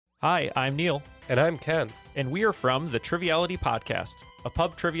Hi, I'm Neil. And I'm Ken. And we are from the Triviality Podcast, a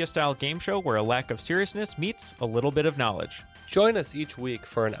pub trivia-style game show where a lack of seriousness meets a little bit of knowledge. Join us each week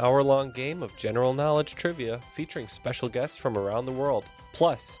for an hour-long game of general knowledge trivia featuring special guests from around the world,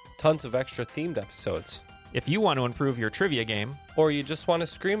 plus tons of extra themed episodes. If you want to improve your trivia game, or you just want to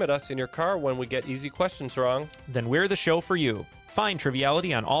scream at us in your car when we get easy questions wrong, then we're the show for you. Find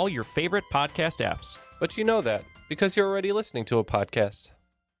Triviality on all your favorite podcast apps. But you know that, because you're already listening to a podcast.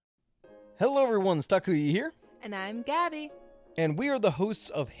 Hello everyone, Stakuyi here. And I'm Gabby. And we are the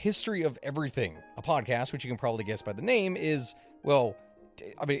hosts of History of Everything, a podcast which you can probably guess by the name is, well,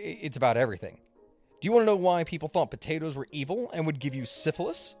 it's about everything. Do you want to know why people thought potatoes were evil and would give you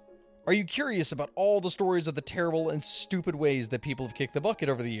syphilis? Are you curious about all the stories of the terrible and stupid ways that people have kicked the bucket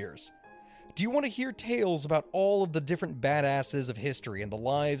over the years? Do you want to hear tales about all of the different badasses of history and the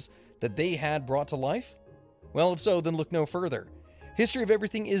lives that they had brought to life? Well, if so, then look no further. History of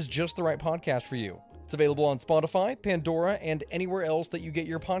Everything is just the right podcast for you. It's available on Spotify, Pandora, and anywhere else that you get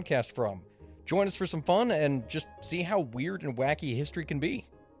your podcast from. Join us for some fun and just see how weird and wacky history can be.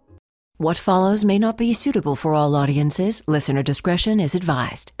 What follows may not be suitable for all audiences. Listener discretion is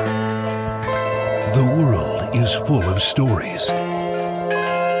advised. The world is full of stories.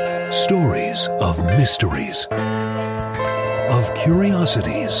 Stories of mysteries, of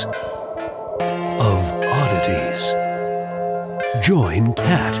curiosities, of oddities. Join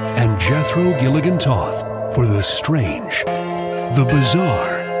Kat and Jethro Gilligan-Toth for the strange, the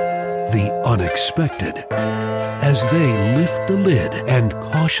bizarre, the unexpected, as they lift the lid and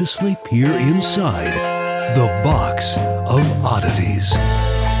cautiously peer inside the box of oddities.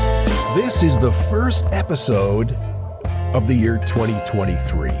 This is the first episode of the year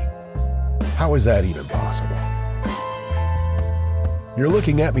 2023. How is that even possible? You're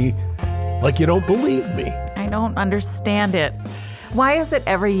looking at me like you don't believe me. I don't understand it. Why is it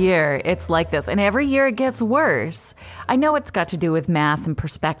every year it's like this? And every year it gets worse. I know it's got to do with math and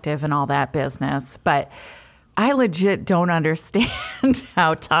perspective and all that business, but I legit don't understand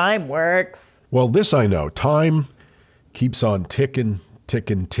how time works. Well, this I know. Time keeps on ticking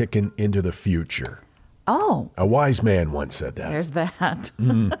into the future. Oh. A wise man once said that. There's that.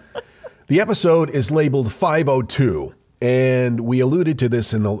 The episode is labeled 502, and we alluded to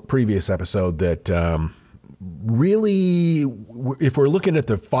this in the previous episode that really, if we're looking at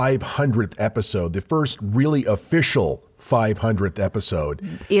the 500th episode, the first really official 500th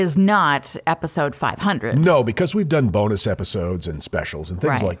episode is not episode 500. No, because we've done bonus episodes and specials and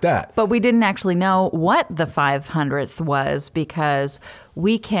things like that. But we didn't actually know what the 500th was because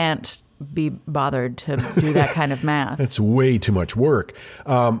we can't be bothered to do that kind of math. It's way too much work.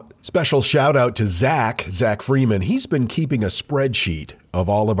 Special shout out to Zach Freeman. He's been keeping a spreadsheet of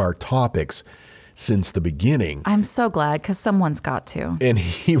all of our topics since the beginning. I'm so glad because someone's got to. And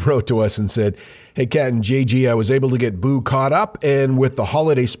he wrote to us and said, "Hey, Kat and JG, I was able to get Boo caught up, and with the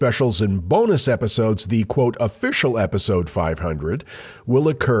holiday specials and bonus episodes, the quote official episode 500 will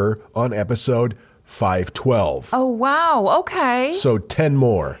occur on episode 512. Oh, wow. Okay. So 10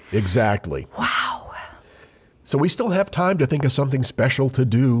 more. Exactly. Wow. So we still have time to think of something special to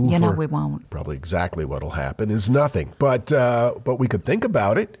do. You know we won't. Probably exactly what'll happen is nothing. But we could think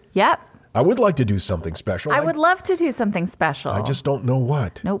about it. Yep. I would like to do something special. I would love to do something special. I just don't know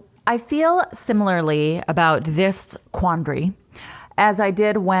what. Nope. I feel similarly about this quandary as I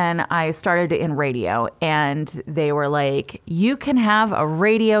did when I started in radio, and they were like, you can have a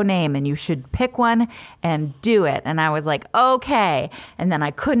radio name and you should pick one and do it. And I was like, okay. And then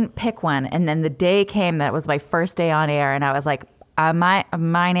I couldn't pick one. And then the day came that was my first day on air, and I was like, my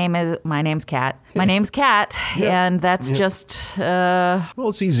name's Kat. My name's Kat, and that's just... well,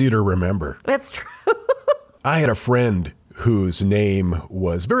 it's easy to remember. It's true. I had a friend whose name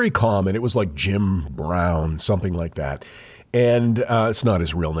was very common. It was like Jim Brown, something like that. And it's not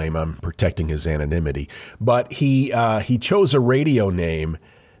his real name. I'm protecting his anonymity. But he chose a radio name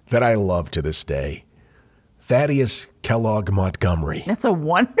that I love to this day. Thaddeus Kellogg Montgomery. That's a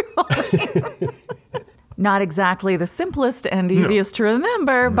wonderful name. Not exactly the simplest and easiest to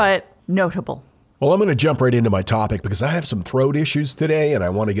remember, but notable. Well, I'm going to jump right into my topic because I have some throat issues today, and I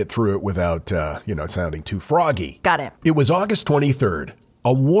want to get through it without, sounding too froggy. Got it. It was August 23rd,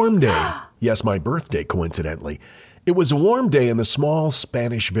 a warm day. Yes, my birthday, coincidentally. It was a warm day in the small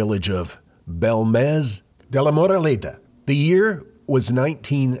Spanish village of Belmez de la Moraleda. The year was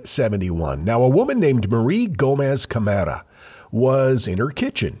 1971. Now, a woman named Marie Gomez Camara was in her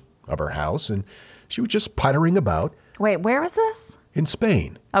kitchen of her house, and she was just puttering about. Wait, where was this? In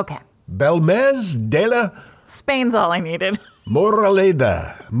Spain. Okay. Belmez de la... Spain's all I needed.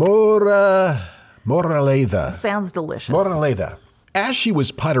 Moraleda. Moraleda. Sounds delicious. Moraleda. As she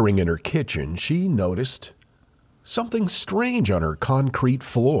was puttering in her kitchen, she noticed something strange on her concrete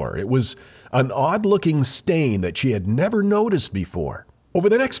floor. It was an odd-looking stain that she had never noticed before. Over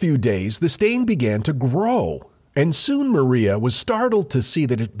the next few days, the stain began to grow, and soon Maria was startled to see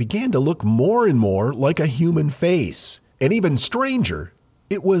that it began to look more and more like a human face. And even stranger,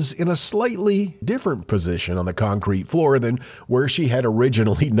 it was in a slightly different position on the concrete floor than where she had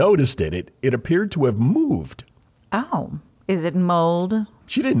originally noticed it. It appeared to have moved. Oh, is it mold?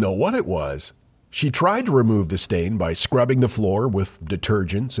 She didn't know what it was. She tried to remove the stain by scrubbing the floor with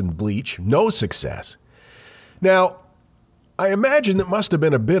detergents and bleach. No success. Now, I imagine it must have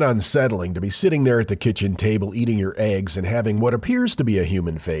been a bit unsettling to be sitting there at the kitchen table eating your eggs and having what appears to be a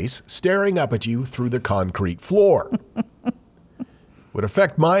human face staring up at you through the concrete floor. Would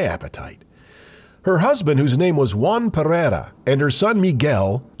affect my appetite. Her husband, whose name was Juan Pereira, and her son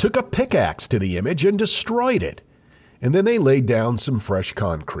Miguel took a pickaxe to the image and destroyed it. And then they laid down some fresh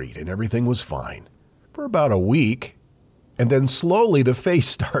concrete, and everything was fine for about a week. And then slowly the face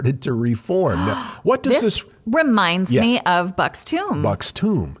started to reform. Now, what does this reminds me of Buck's Tomb. Buck's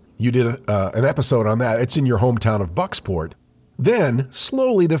Tomb. You did an episode on that. It's in your hometown of Bucksport. Then,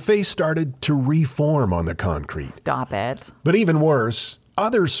 slowly, the face started to reform on the concrete. Stop it. But even worse,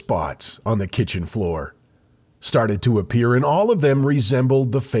 other spots on the kitchen floor started to appear, and all of them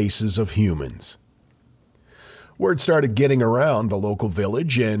resembled the faces of humans. Word started getting around the local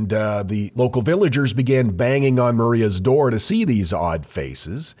village, and the local villagers began banging on Maria's door to see these odd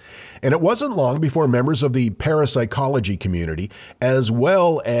faces. And it wasn't long before members of the parapsychology community, as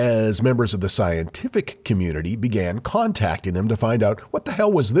well as members of the scientific community, began contacting them to find out what the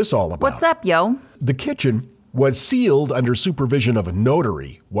hell was this all about. What's up, yo? The kitchen was sealed under supervision of a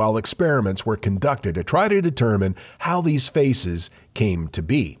notary while experiments were conducted to try to determine how these faces came to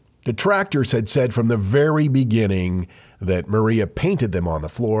be. Detractors had said from the very beginning that Maria painted them on the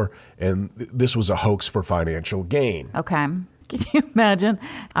floor, and this was a hoax for financial gain. Okay. Can you imagine?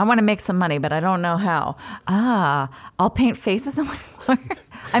 I want to make some money, but I don't know how. I'll paint faces on my floor.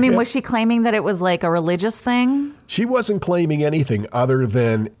 I mean, was she claiming that it was like a religious thing? She wasn't claiming anything other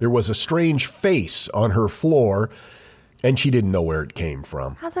than there was a strange face on her floor, and she didn't know where it came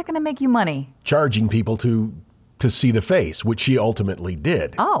from. How's that going to make you money? Charging people to see the face, which she ultimately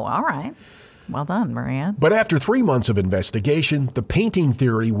did. Oh, all right. Well done, Maria. But after 3 months of investigation, the painting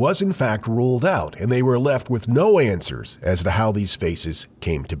theory was in fact ruled out, and they were left with no answers as to how these faces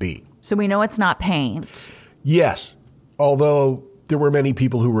came to be. So we know it's not paint. Yes, although there were many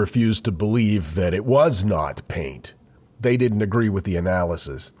people who refused to believe that it was not paint. They didn't agree with the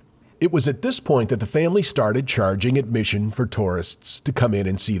analysis. It was at this point that the family started charging admission for tourists to come in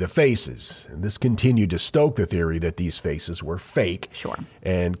and see the faces. And this continued to stoke the theory that these faces were fake. Sure.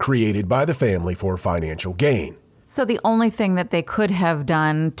 And created by the family for financial gain. So the only thing that they could have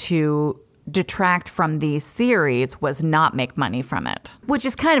done to detract from these theories was not make money from it, which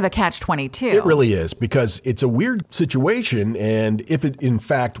is kind of a catch-22. It really is, because it's a weird situation, and if it in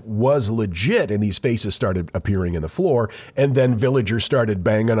fact was legit and these faces started appearing in the floor, and then villagers started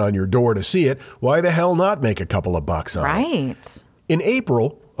banging on your door to see it, why the hell not make a couple of bucks on it? Right. In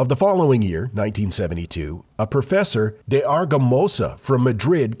April of the following year, 1972, a professor de Argamosa from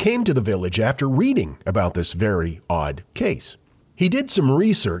Madrid came to the village after reading about this very odd case. He did some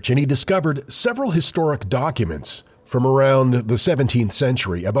research and he discovered several historic documents from around the 17th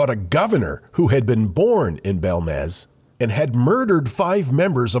century about a governor who had been born in Belmez and had murdered 5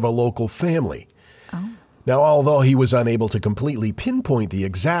 members of a local family. Oh. Now, although he was unable to completely pinpoint the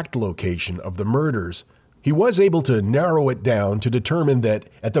exact location of the murders, he was able to narrow it down to determine that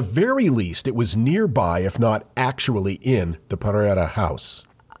at the very least it was nearby, if not actually in the Pereira house.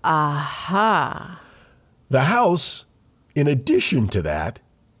 Aha. The house, in addition to that,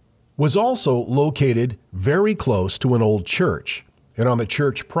 was also located very close to an old church, and on the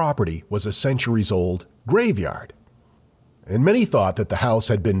church property was a centuries-old graveyard. And many thought that the house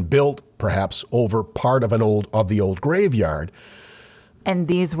had been built perhaps over part of the old graveyard. And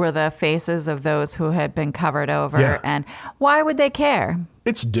these were the faces of those who had been covered over. Yeah. And why would they care?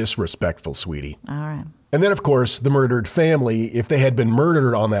 It's disrespectful, sweetie. All right. And then, of course, the murdered family, if they had been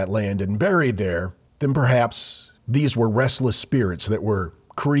murdered on that land and buried there, then perhaps these were restless spirits that were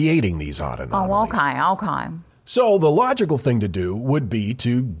creating these odd anomalies. Oh, okay. So the logical thing to do would be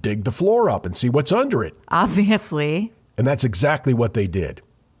to dig the floor up and see what's under it. Obviously. And that's exactly what they did.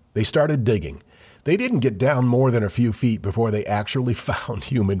 They started digging. They didn't get down more than a few feet before they actually found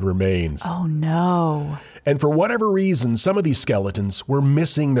human remains. Oh, no. And for whatever reason, some of these skeletons were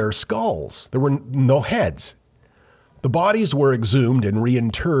missing their skulls. There were no heads. The bodies were exhumed and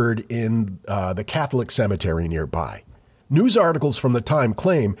reinterred in the Catholic cemetery nearby. News articles from the time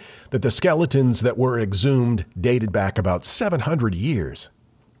claim that the skeletons that were exhumed dated back about 700 years,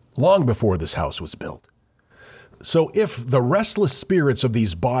 long before this house was built. So if the restless spirits of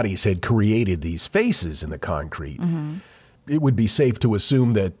these bodies had created these faces in the concrete, it would be safe to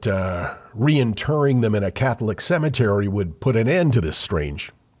assume that reinterring them in a Catholic cemetery would put an end to this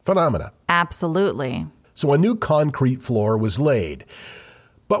strange phenomena. Absolutely. So a new concrete floor was laid.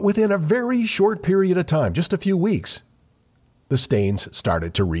 But within a very short period of time, just a few weeks, the stains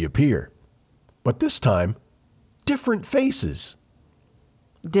started to reappear. But this time, different faces.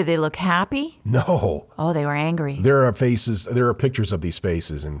 Did they look happy? No. Oh, they were angry. There are pictures of these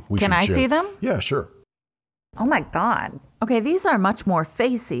faces, and we Can should I share. see them? Yeah, sure. Oh my God. Okay, these are much more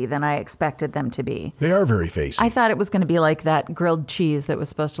facey than I expected them to be. They are very facey. I thought it was going to be like that grilled cheese that was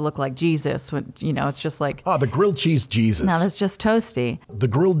supposed to look like Jesus. When, it's just like, The grilled cheese Jesus. no, that's just toasty. The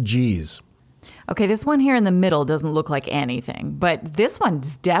grilled cheese. Okay, this one here in the middle doesn't look like anything, but this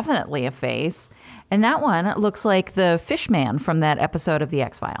one's definitely a face. And that one looks like the fish man from that episode of The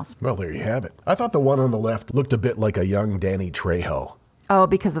X-Files. Well, there you have it. I thought the one on the left looked a bit like a young Danny Trejo. Oh,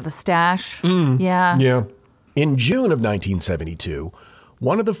 because of the stash? Yeah. Yeah. In June of 1972,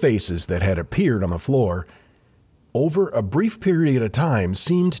 one of the faces that had appeared on the floor over a brief period of time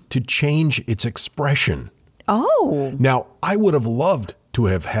seemed to change its expression. Oh. Now, I would have loved to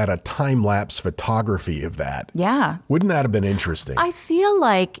have had a time-lapse photography of that. Yeah. Wouldn't that have been interesting? I feel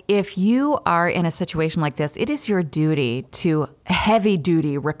like if you are in a situation like this, it is your duty to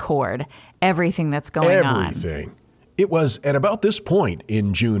heavy-duty record everything that's going on. Everything. It was at about this point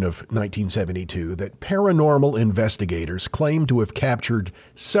in June of 1972 that paranormal investigators claimed to have captured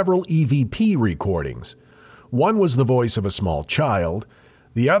several EVP recordings. One was the voice of a small child.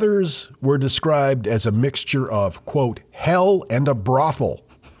 The others were described as a mixture of, quote, hell and a brothel.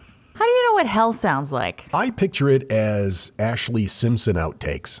 How do you know what hell sounds like? I picture it as Ashley Simpson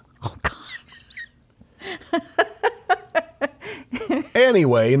outtakes. Oh, God.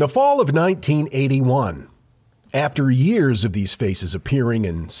 Anyway, in the fall of 1981, after years of these faces appearing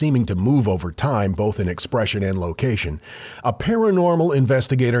and seeming to move over time, both in expression and location, a paranormal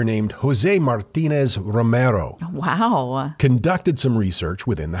investigator named Jose Martinez Romero Wow. conducted some research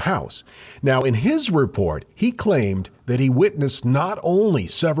within the house. Now, in his report, he claimed that he witnessed not only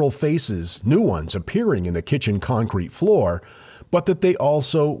several faces, new ones, appearing in the kitchen concrete floor, but that they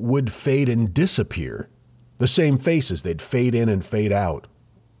also would fade and disappear. The same faces, they'd fade in and fade out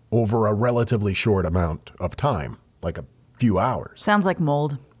over a relatively short amount of time, like a few hours. Sounds like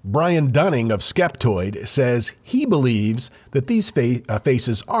mold. Brian Dunning of Skeptoid says he believes that these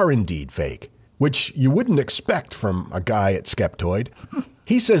faces are indeed fake, which you wouldn't expect from a guy at Skeptoid.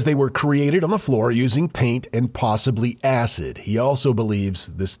 He says they were created on the floor using paint and possibly acid. He also believes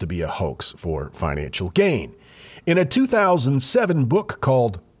this to be a hoax for financial gain. In a 2007 book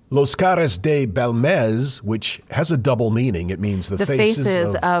called Los Caras de Belmez, which has a double meaning. It means the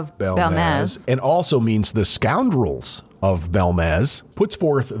faces of Belmez, and also means the scoundrels of Belmez, puts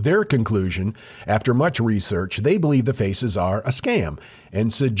forth their conclusion. After much research, they believe the faces are a scam and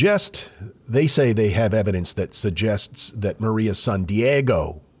they say they have evidence that suggests that Maria's son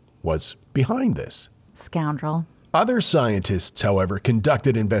Diego was behind this. Scoundrel. Other scientists, however,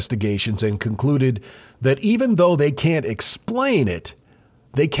 conducted investigations and concluded that even though they can't explain it,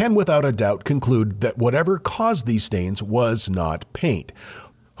 they can without a doubt conclude that whatever caused these stains was not paint.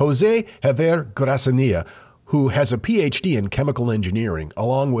 Jose Javier Gracinia, who has a PhD in chemical engineering,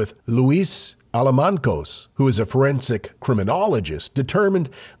 along with Luis Alamancos, who is a forensic criminologist, determined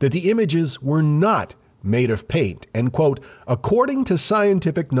that the images were not made of paint and, quote, according to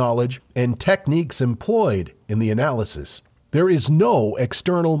scientific knowledge and techniques employed in the analysis, there is no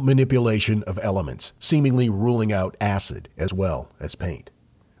external manipulation of elements, seemingly ruling out acid as well as paint.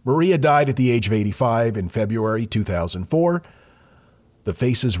 Maria died at the age of 85 in February 2004. The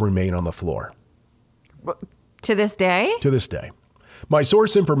faces remain on the floor. To this day? To this day. My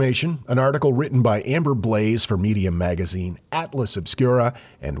source information, an article written by Amber Blaze for Medium Magazine, Atlas Obscura,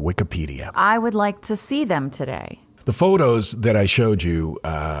 and Wikipedia. I would like to see them today. The photos that I showed you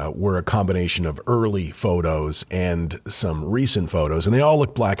were a combination of early photos and some recent photos, and they all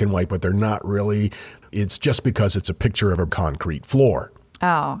look black and white, but they're not really. It's just because it's a picture of a concrete floor.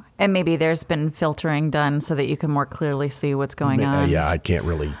 Oh, and maybe there's been filtering done so that you can more clearly see what's going on. Yeah, I can't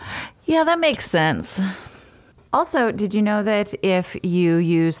really. Yeah, that makes sense. Also, did you know that if you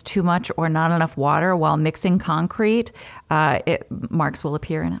use too much or not enough water while mixing concrete, marks will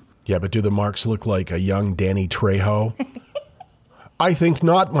appear in it? Yeah, but do the marks look like a young Danny Trejo? I think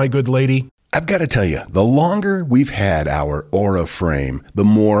not, my good lady. I've got to tell you, the longer we've had our Aura frame, the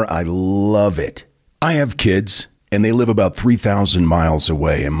more I love it. I have kids, and they live about 3,000 miles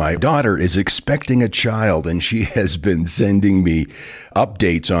away. And my daughter is expecting a child, and she has been sending me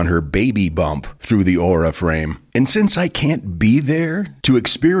updates on her baby bump through the Aura frame. And since I can't be there to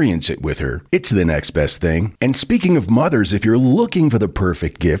experience it with her, it's the next best thing. And speaking of mothers, if you're looking for the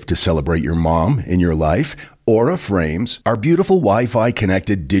perfect gift to celebrate your mom in your life, Aura frames are beautiful Wi-Fi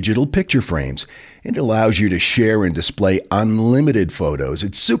connected digital picture frames. It allows you to share and display unlimited photos.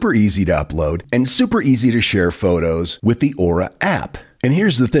 It's super easy to upload and super easy to share photos with the Aura app. And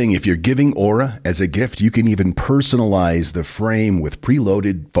here's the thing, if you're giving Aura as a gift, you can even personalize the frame with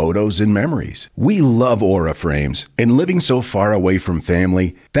preloaded photos and memories. We love Aura frames, and living so far away from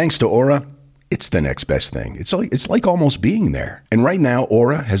family, thanks to Aura, it's the next best thing. It's like almost being there. And right now,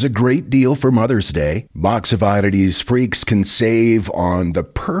 Aura has a great deal for Mother's Day. Box of Oddities freaks can save on the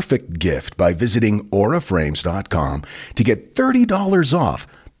perfect gift by visiting auraframes.com to get $30 off,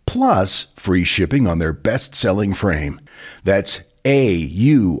 plus free shipping on their best-selling frame. That's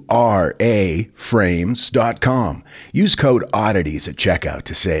AURAFrames.com. Use code oddities at checkout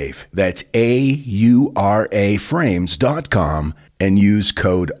to save. That's AURAFrames.com and use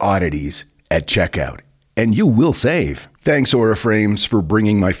code oddities at checkout, and you will save. Thanks, Aura Frames, for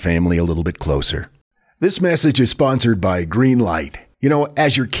bringing my family a little bit closer. This message is sponsored by Greenlight. You know,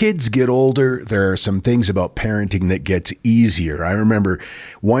 as your kids get older, there are some things about parenting that gets easier. I remember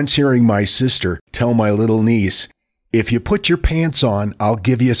once hearing my sister tell my little niece, "If you put your pants on, I'll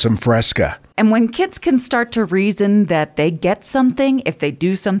give you some Fresca." And when kids can start to reason that they get something if they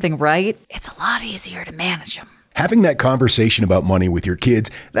do something right, it's a lot easier to manage them. Having that conversation about money with your kids,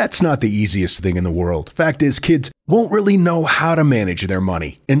 that's not the easiest thing in the world. Fact is, kids won't really know how to manage their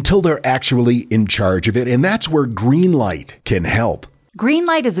money until they're actually in charge of it, and that's where Greenlight can help.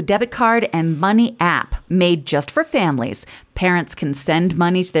 Greenlight is a debit card and money app made just for families. Parents can send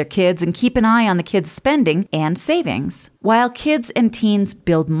money to their kids and keep an eye on the kids' spending and savings, while kids and teens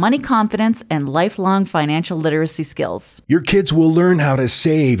build money confidence and lifelong financial literacy skills. Your kids will learn how to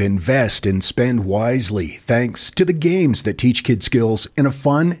save, invest, and spend wisely thanks to the games that teach kids skills in a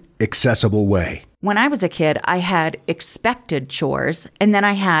fun, accessible way. When I was a kid, I had expected chores, and then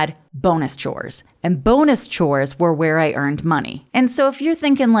I had bonus chores. And bonus chores were where I earned money. And so if you're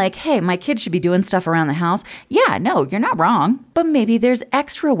thinking like, hey, my kid should be doing stuff around the house, yeah, no, you're not wrong. But maybe there's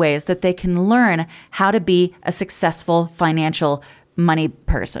extra ways that they can learn how to be a successful financial money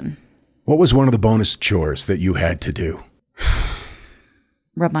person. What was one of the bonus chores that you had to do?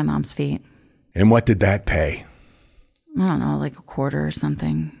 Rub my mom's feet. And what did that pay? I don't know, like a quarter or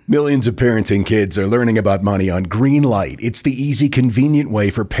something. Millions of parents and kids are learning about money on Greenlight. It's the easy, convenient way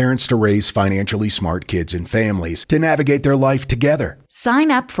for parents to raise financially smart kids and families to navigate their life together.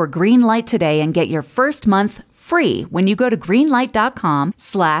 Sign up for Greenlight today and get your first month free when you go to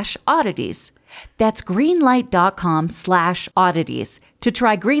greenlight.com/oddities. That's greenlight.com/oddities to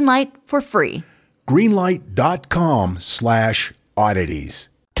try Greenlight for free. Greenlight.com/oddities.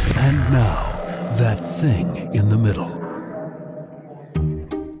 And now, that thing in the middle.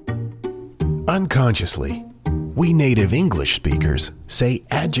 Unconsciously, we native English speakers say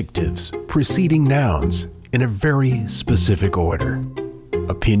adjectives preceding nouns in a very specific order.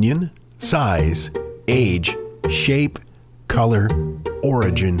 Opinion, size, age, shape, color,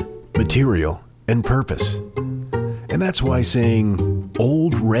 origin, material, and purpose. And that's why saying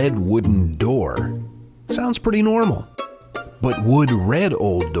old red wooden door sounds pretty normal. But wood red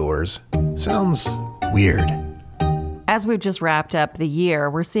old doors sounds weird. As we've just wrapped up the year,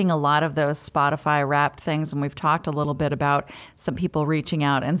 we're seeing a lot of those Spotify wrapped things, and we've talked a little bit about some people reaching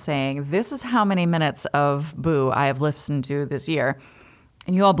out and saying, this is how many minutes of Boo I have listened to this year.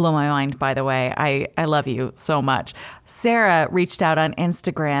 And you all blow my mind, by the way. I love you so much. Sarah reached out on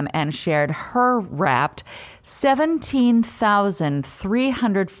Instagram and shared her wrapped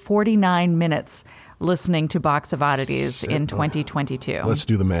 17,349 minutes listening to Box of Oddities in 2022. Let's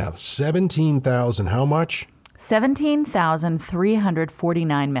do the math. 17,000 how much?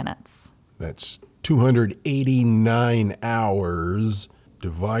 17,349 minutes. That's 289 hours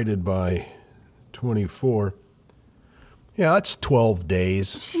divided by 24. Yeah, that's 12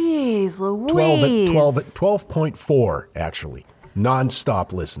 days. Jeez Louise. 12.4, actually.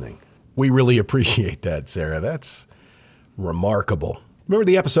 Non-stop listening. We really appreciate that, Sarah. That's remarkable. Remember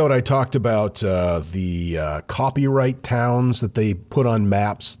the episode I talked about the copyright towns that they put on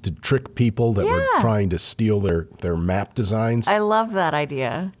maps to trick people that were trying to steal their map designs? I love that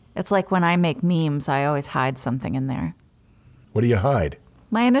idea. It's like when I make memes, I always hide something in there. What do you hide?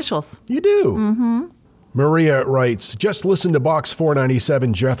 My initials. You do? Mm-hmm. Maria writes, just listen to Box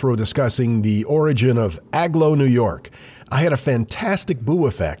 497 Jethro discussing the origin of Agloe, New York. I had a fantastic boo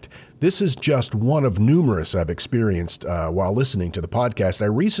effect. This is just one of numerous I've experienced while listening to the podcast. I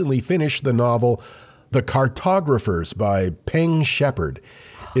recently finished the novel The Cartographers by Peng Shepherd.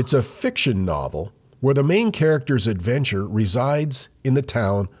 It's a fiction novel where the main character's adventure resides in the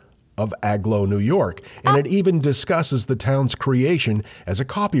town of Agloe, New York, and it even discusses the town's creation as a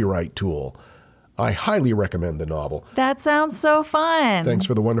copyright tool. I highly recommend the novel. That sounds so fun. Thanks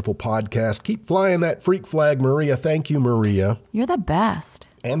for the wonderful podcast. Keep flying that freak flag, Maria. Thank you, Maria. You're the best.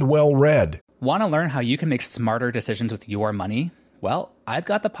 And well read. Want to learn how you can make smarter decisions with your money? Well, I've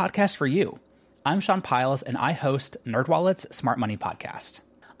got the podcast for you. I'm Sean Piles, and I host NerdWallet's Smart Money Podcast.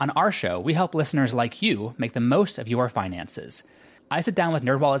 On our show, we help listeners like you make the most of your finances. I sit down with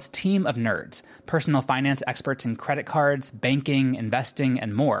NerdWallet's team of nerds, personal finance experts in credit cards, banking, investing,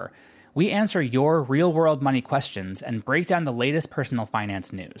 and more. We answer your real-world money questions and break down the latest personal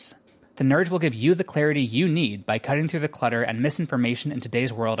finance news. The nerds will give you the clarity you need by cutting through the clutter and misinformation in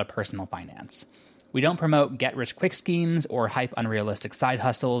today's world of personal finance. We don't promote get-rich-quick schemes or hype unrealistic side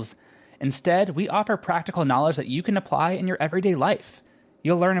hustles. Instead, we offer practical knowledge that you can apply in your everyday life.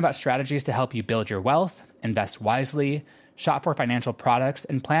 You'll learn about strategies to help you build your wealth, invest wisely, shop for financial products,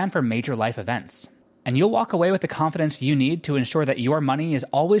 and plan for major life events. And you'll walk away with the confidence you need to ensure that your money is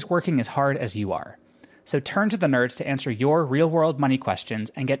always working as hard as you are. So turn to the nerds to answer your real-world money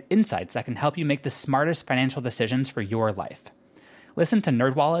questions and get insights that can help you make the smartest financial decisions for your life. Listen to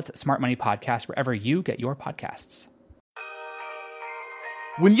NerdWallet's Smart Money Podcast wherever you get your podcasts.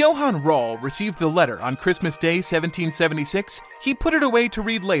 When Johann Rall received the letter on Christmas Day 1776, he put it away to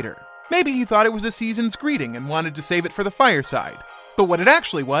read later. Maybe he thought it was a season's greeting and wanted to save it for the fireside. But what it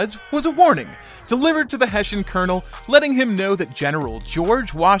actually was a warning, delivered to the Hessian colonel, letting him know that General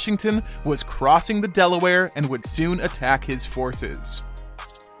George Washington was crossing the Delaware and would soon attack his forces.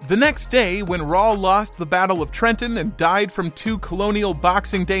 The next day, when Rall lost the Battle of Trenton and died from 2 colonial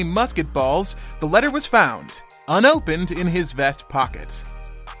Boxing Day musket balls, the letter was found, unopened, in his vest pocket.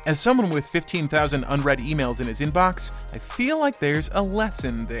 As someone with 15,000 unread emails in his inbox, I feel like there's a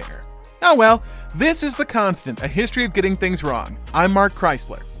lesson there. Oh well, this is The Constant, a history of getting things wrong. I'm Mark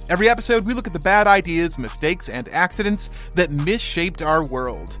Chrysler. Every episode, we look at the bad ideas, mistakes, and accidents that misshaped our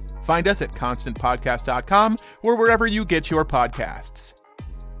world. Find us at constantpodcast.com or wherever you get your podcasts.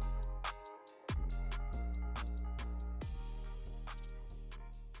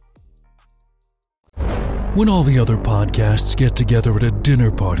 When all the other podcasts get together at a dinner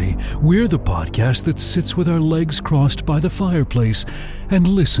party, we're the podcast that sits with our legs crossed by the fireplace and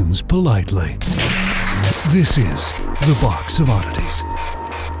listens politely. This is the Box of Oddities.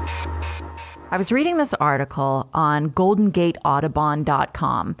 I was reading this article on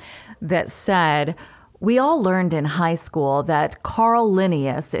GoldenGateAudubon.com that said, we all learned in high school that Carl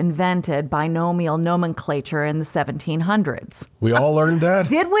Linnaeus invented binomial nomenclature in the 1700s. We all learned that?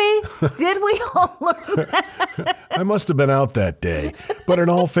 Did we? Did we all learn that? I must have been out that day. But in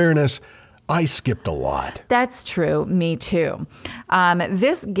all fairness, I skipped a lot. That's true. Me too.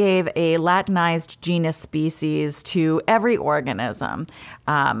 This gave a Latinized genus species to every organism.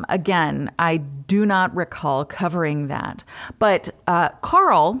 Again, I do not recall covering that. But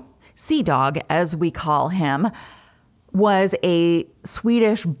Carl, Sea Dog, as we call him, was a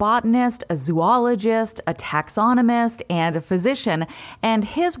Swedish botanist, a zoologist, a taxonomist, and a physician, and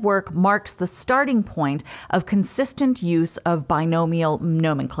his work marks the starting point of consistent use of binomial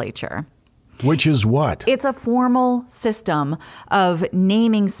nomenclature. Which is what? It's a formal system of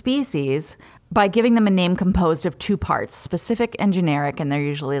naming species by giving them a name composed of 2 parts, specific and generic, and they're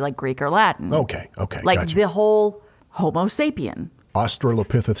usually like Greek or Latin. Okay, like gotcha. The whole Homo sapien.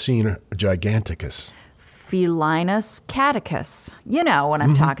 Australopithecine giganticus. Felinus caticus. You know what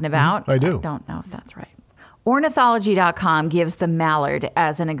I'm talking about. I do. I don't know if that's right. Ornithology.com gives the mallard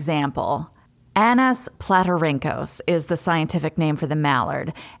as an example. Anas platyrhynchos is the scientific name for the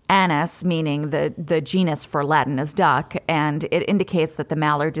mallard. Anas meaning the genus for Latin is duck, and it indicates that the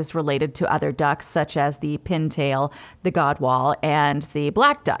mallard is related to other ducks such as the pintail, the godwall, and the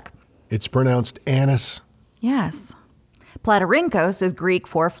black duck. It's pronounced Anas. Yes. Platyrhynchos is Greek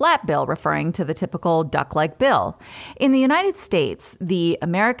for flatbill, referring to the typical duck-like bill. In the United States, the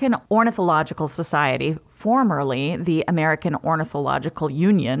American Ornithological Society, formerly the American Ornithological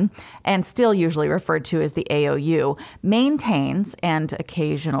Union, and still usually referred to as the AOU, maintains and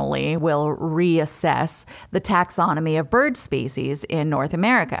occasionally will reassess the taxonomy of bird species in North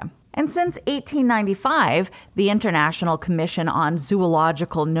America. And since 1895, the International Commission on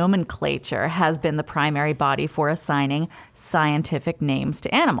Zoological Nomenclature has been the primary body for assigning scientific names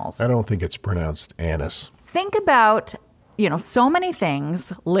to animals. I don't think it's pronounced Anas. Think about, so many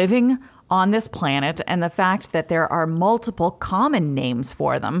things living on this planet, and the fact that there are multiple common names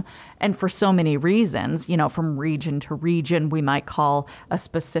for them, and for so many reasons, from region to region, we might call a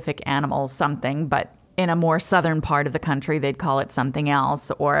specific animal something, but in a more southern part of the country, they'd call it something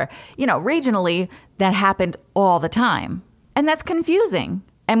else, or, regionally, that happened all the time. And that's confusing.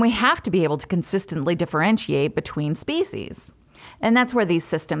 And we have to be able to consistently differentiate between species. And that's where these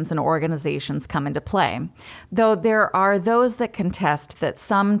systems and organizations come into play. Though there are those that contest that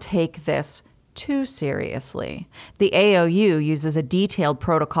some take this too seriously. The AOU uses a detailed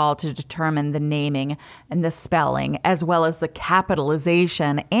protocol to determine the naming and the spelling, as well as the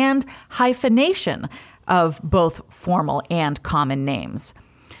capitalization and hyphenation of both formal and common names.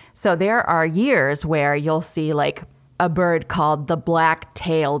 So there are years where you'll see like a bird called the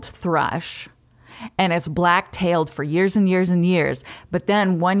black-tailed thrush. And it's black-tailed for years and years and years. But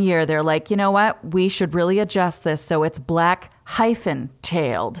then one year they're like, you know what? We should really adjust this so it's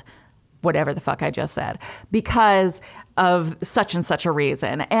black-tailed, whatever the fuck I just said, because of such and such a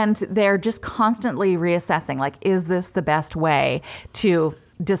reason. And they're just constantly reassessing, like, is this the best way to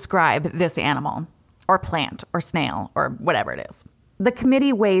describe this animal or plant or snail or whatever it is? The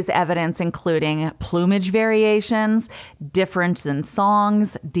committee weighs evidence including plumage variations, difference in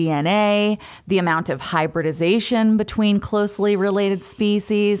songs, DNA, the amount of hybridization between closely related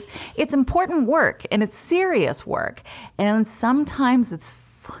species. It's important work, and it's serious work, and sometimes it's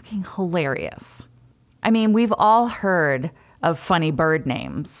fucking hilarious. I mean, we've all heard of funny bird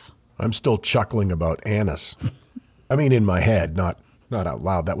names. I'm still chuckling about anise. I mean, in my head, not out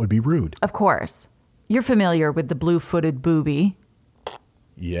loud. That would be rude. Of course. You're familiar with the blue-footed booby.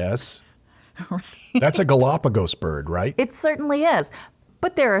 Yes. Right. That's a Galapagos bird, right? It certainly is.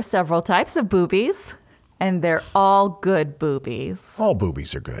 But there are several types of boobies, and they're all good boobies. All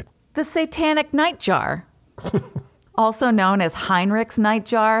boobies are good. The satanic nightjar, also known as Heinrich's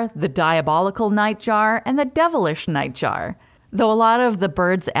nightjar, the diabolical nightjar, and the devilish nightjar. Though a lot of the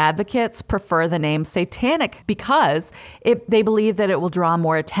bird's advocates prefer the name satanic because they believe that it will draw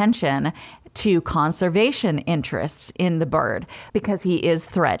more attention to conservation interests in the bird because he is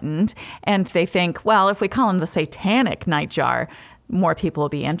threatened. And they think, well, if we call him the satanic nightjar, more people will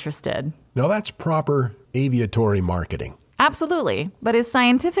be interested. No, that's proper aviatory marketing. Absolutely. But his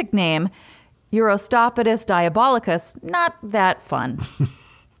scientific name, Eurostopidus diabolicus, not that fun.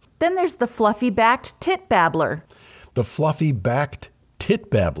 Then there's the fluffy-backed tit babbler. The fluffy-backed tit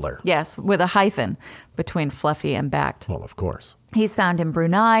babbler. Yes, with a hyphen between fluffy and backed. Well, of course. He's found in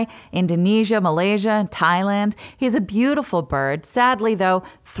Brunei, Indonesia, Malaysia, and Thailand. He's a beautiful bird, sadly, though,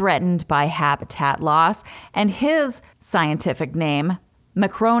 threatened by habitat loss. And his scientific name,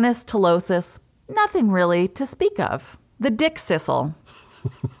 Macronus tolosus, nothing really to speak of. The dick sissel.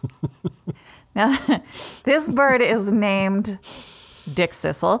 Now, this bird is named Dick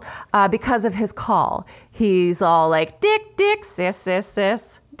Sissel because of his call. He's all like, dick, dick, sis, sis,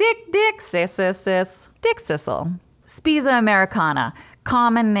 sis. Dick, dick, sis, sis, sis. Dick Sissel. Spiza americana,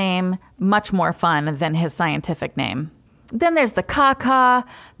 common name, much more fun than his scientific name. Then there's the caca,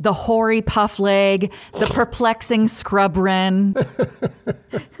 the hoary puff leg, the perplexing scrub wren,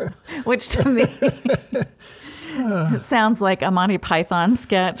 which to me it sounds like a Monty Python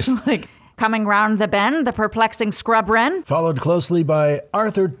sketch, like coming round the bend, the perplexing scrub wren. Followed closely by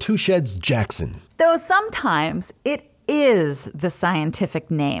Arthur Tushed's Jackson. Though sometimes it is the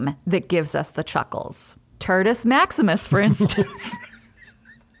scientific name that gives us the chuckles. Tertus maximus, for instance.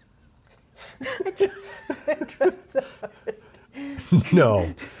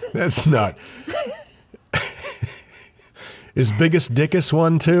 No, that's not. Is Biggest Dickus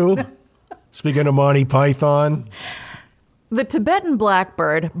one too? Speaking of Monty Python. The Tibetan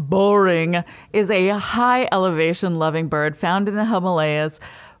blackbird, boring, is a high elevation loving bird found in the Himalayas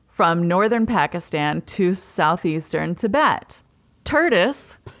from northern Pakistan to southeastern Tibet.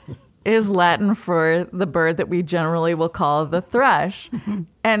 Tertus is Latin for the bird that we generally will call the thrush.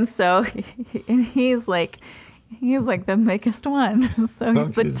 And so he's like the biggest one. So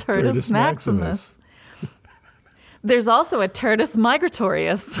he's the Tertus maximus. There's also a Tertus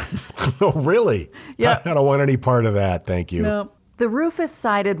migratorius. Oh, really? Yeah. I don't want any part of that, thank you. No. The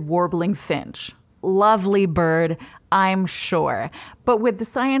rufous-sided warbling finch. Lovely bird, I'm sure. But with the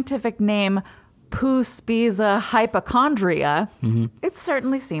scientific name Spiza hypochondria, it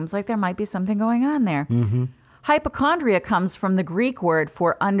certainly seems like there might be something going on there. Mm-hmm. Hypochondria comes from the Greek word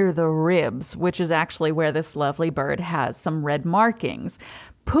for under the ribs, which is actually where this lovely bird has some red markings.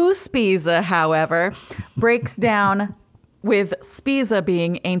 Spiza, however, breaks down with spiza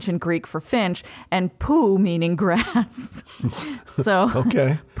being ancient Greek for finch and poo meaning grass. So,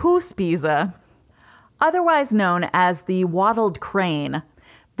 okay. Spiza, otherwise known as the wattled crane.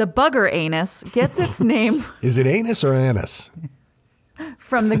 The bugger anus gets its name Is it anus or anus?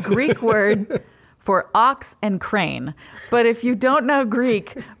 from the Greek word for ox and crane. But if you don't know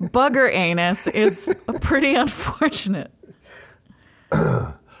Greek, bugger anus is pretty unfortunate.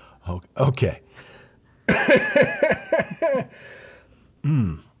 Okay. The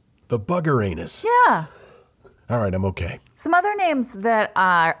bugger anus. Yeah. All right, I'm okay. Some other names that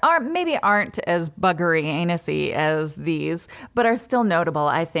aren't as buggery anusy as these, but are still notable,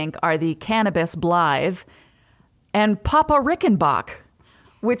 I think, are the Cannabis Blythe and Papa Rickenbach,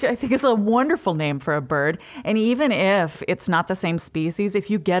 which I think is a wonderful name for a bird. And even if it's not the same species, if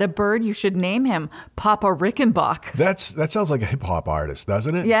you get a bird, you should name him Papa Rickenbach. That sounds like a hip hop artist,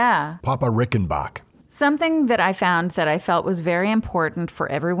 doesn't it? Yeah. Papa Rickenbach. Something that I found that I felt was very important for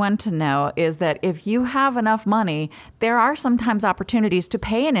everyone to know is that if you have enough money, there are sometimes opportunities to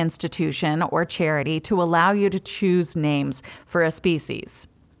pay an institution or charity to allow you to choose names for a species.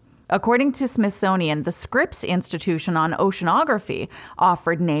 According to Smithsonian, the Scripps Institution on Oceanography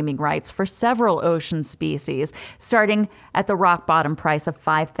offered naming rights for several ocean species, starting at the rock bottom price of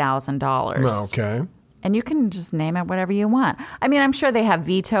 $5,000. Okay. And you can just name it whatever you want. I mean, I'm sure they have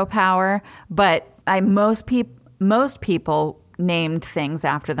veto power, but most people named things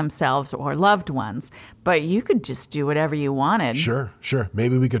after themselves or loved ones. But you could just do whatever you wanted. Sure.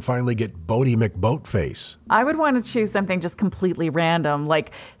 Maybe we could finally get Bodie McBoatface. I would want to choose something just completely random,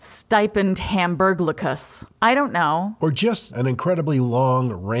 like Stipend Hamburglicus. I don't know. Or just an incredibly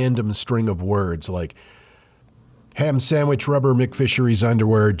long, random string of words like ham sandwich rubber McFisheries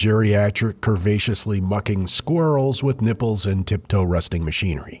underwear geriatric curvaceously mucking squirrels with nipples and tiptoe rusting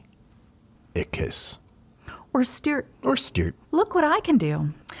machinery. Ickis. Or Sturt. Look what I can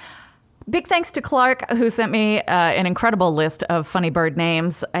do. Big thanks to Clark, who sent me an incredible list of funny bird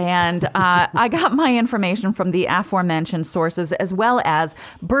names. And I got my information from the aforementioned sources, as well as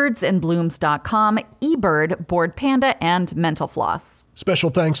birdsandblooms.com, eBird, Bored Panda, and Mental Floss. Special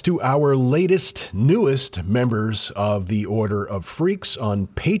thanks to our newest members of the Order of Freaks on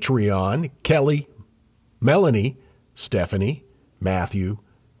Patreon: Kelly, Melanie, Stephanie, Matthew,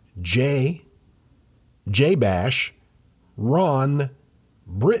 Jay Bash, Ron,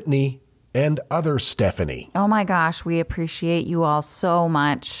 Brittany, and other Stephanie. Oh my gosh, we appreciate you all so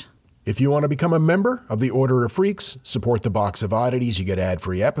much. If you want to become a member of the Order of Freaks, support the Box of Oddities, you get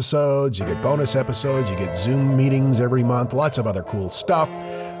ad-free episodes, you get bonus episodes, you get Zoom meetings every month, lots of other cool stuff.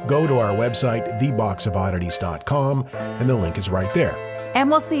 Go to our website, theboxofoddities.com, and the link is right there. And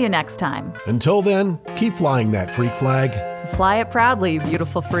we'll see you next time. Until then, keep flying that freak flag. Fly it proudly,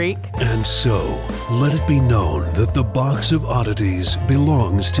 beautiful freak. And so, let it be known that the Box of Oddities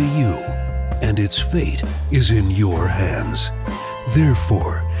belongs to you, and its fate is in your hands.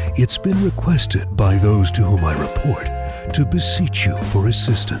 Therefore, it's been requested by those to whom I report to beseech you for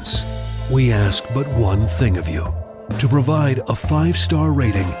assistance. We ask but one thing of you: to provide a 5-star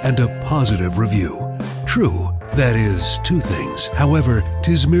rating and a positive review. True, that is 2 things. However,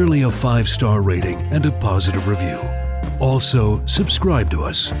 'tis merely a 5-star rating and a positive review. Also, subscribe to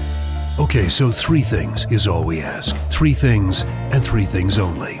us. Okay, so 3 things is all we ask. 3 things and 3 things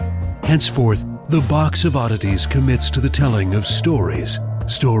only. Henceforth, the Box of Oddities commits to the telling of stories.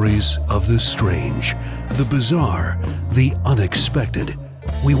 Stories of the strange, the bizarre, the unexpected.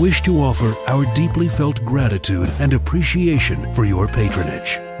 We wish to offer our deeply felt gratitude and appreciation for your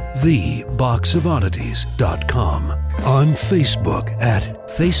patronage. TheBoxOfOddities.com. On Facebook at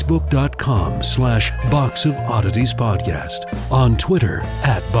facebook.com/BoxOfOdditiesPodcast. On Twitter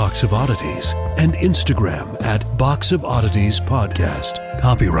at Box of Oddities. And Instagram at Box of Oddities Podcast.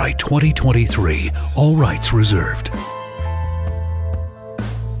 Copyright 2023. All rights reserved.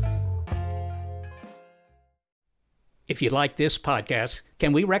 If you like this podcast,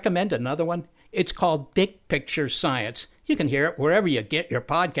 can we recommend another one? It's called Big Picture Science. You can hear it wherever you get your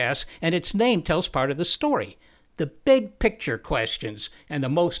podcasts, and its name tells part of the story. The big picture questions and the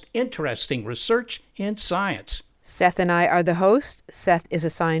most interesting research in science. Seth and I are the hosts. Seth is a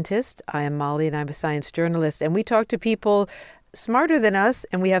scientist. I am Molly, and I'm a science journalist. And we talk to people smarter than us,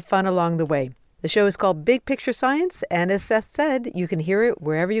 and we have fun along the way. The show is called Big Picture Science, and as Seth said, you can hear it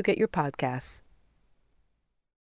wherever you get your podcasts.